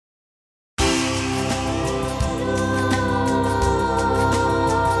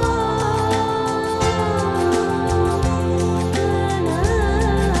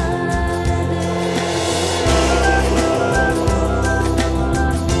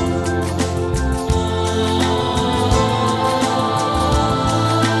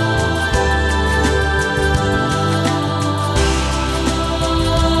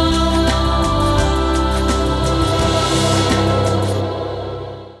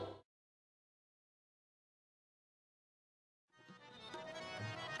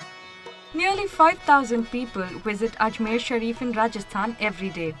Nearly 5,000 people visit Ajmer Sharif in Rajasthan every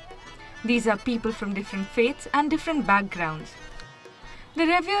day. These are people from different faiths and different backgrounds. The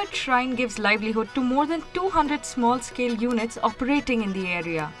revered shrine gives livelihood to more than 200 small-scale units operating in the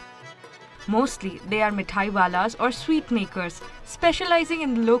area. Mostly, they are mithaiwalas or sweet makers, specializing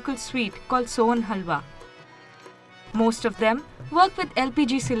in the local sweet called Sohan halwa. Most of them work with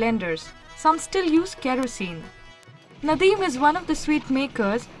LPG cylinders. Some still use kerosene. Nadeem is one of the sweet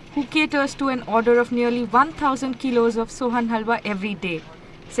makers who caters to an order of nearly 1,000 kilos of Sohan halwa every day.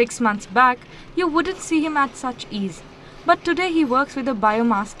 6 months back, you wouldn't see him at such ease. But today he works with a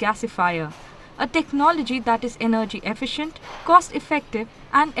biomass gasifier, a technology that is energy efficient, cost effective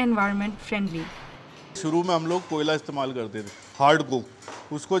and environment friendly. शुरू में हम लोग कोयला इस्तेमाल करते थे, hard को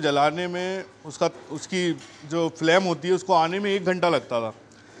उसको जलाने में उसकी जो फ्लेम होती है उसको आने में 1 घंटा लगता था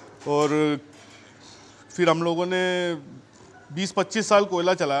और फिर हम लोगों ने 20-25 साल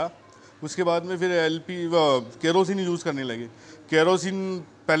कोयला चलाया। उसके बाद में फिर केरोसिन यूज़ करने लगे। केरोसिन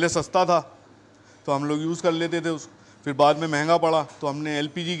पहले सस्ता था तो हम लोग यूज़ कर लेते थे उसको, फिर बाद में महंगा पड़ा तो हमने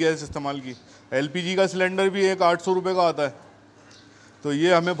एलपीजी गैस इस्तेमाल की। एलपीजी का सिलेंडर भी एक 800 रुपये का आता है, तो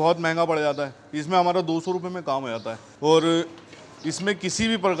ये हमें बहुत महंगा पड़ जाता है। इसमें हमारा 200 रुपये में काम हो जाता है और इसमें किसी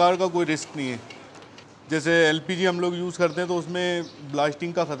भी प्रकार का कोई रिस्क नहीं है। जैसे एलपीजी हम लोग यूज़ करते हैं तो उसमें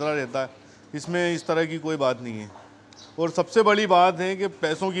ब्लास्टिंग का ख़तरा रहता है, इसमें इस तरह की कोई बात नहीं है। और सबसे बड़ी बात है कि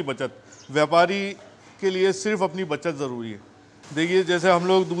पैसों की बचत, व्यापारी के लिए सिर्फ अपनी बचत ज़रूरी है। देखिए, जैसे हम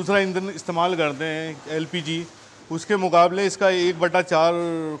लोग दूसरा ईंधन इस्तेमाल करते हैं एलपीजी, उसके मुकाबले इसका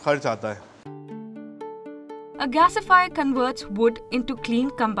 1/4 खर्च आता है। A gasifier converts wood into clean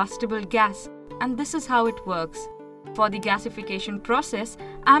combustible gas, and this is how it works. For the gasification process,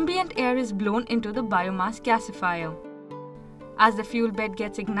 ambient air is blown into the biomass gasifier. As the fuel bed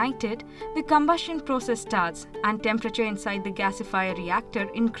gets ignited, the combustion process starts and temperature inside the gasifier reactor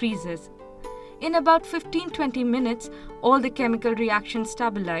increases. In about 15-20 minutes, all the chemical reactions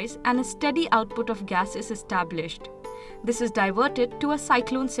stabilize and a steady output of gas is established. This is diverted to a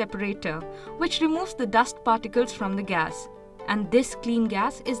cyclone separator, which removes the dust particles from the gas. And this clean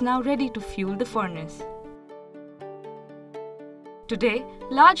gas is now ready to fuel the furnace. Today,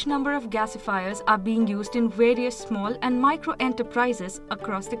 large number of gasifiers are being used in various small and micro enterprises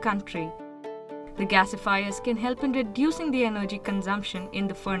across the country. The gasifiers can help in reducing the energy consumption in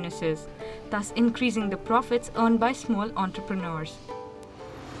the furnaces, thus increasing the profits earned by small entrepreneurs.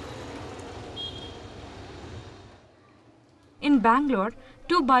 In Bangalore,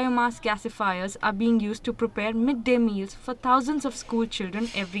 2 biomass gasifiers are being used to prepare midday meals for thousands of school children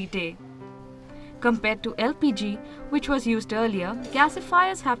every day. Compared to LPG, which was used earlier,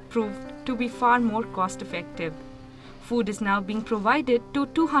 gasifiers have proved to be far more cost-effective. Food is now being provided to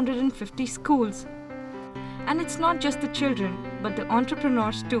 250 schools. And it's not just the children, but the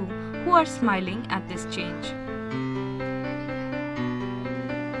entrepreneurs too, who are smiling at this change.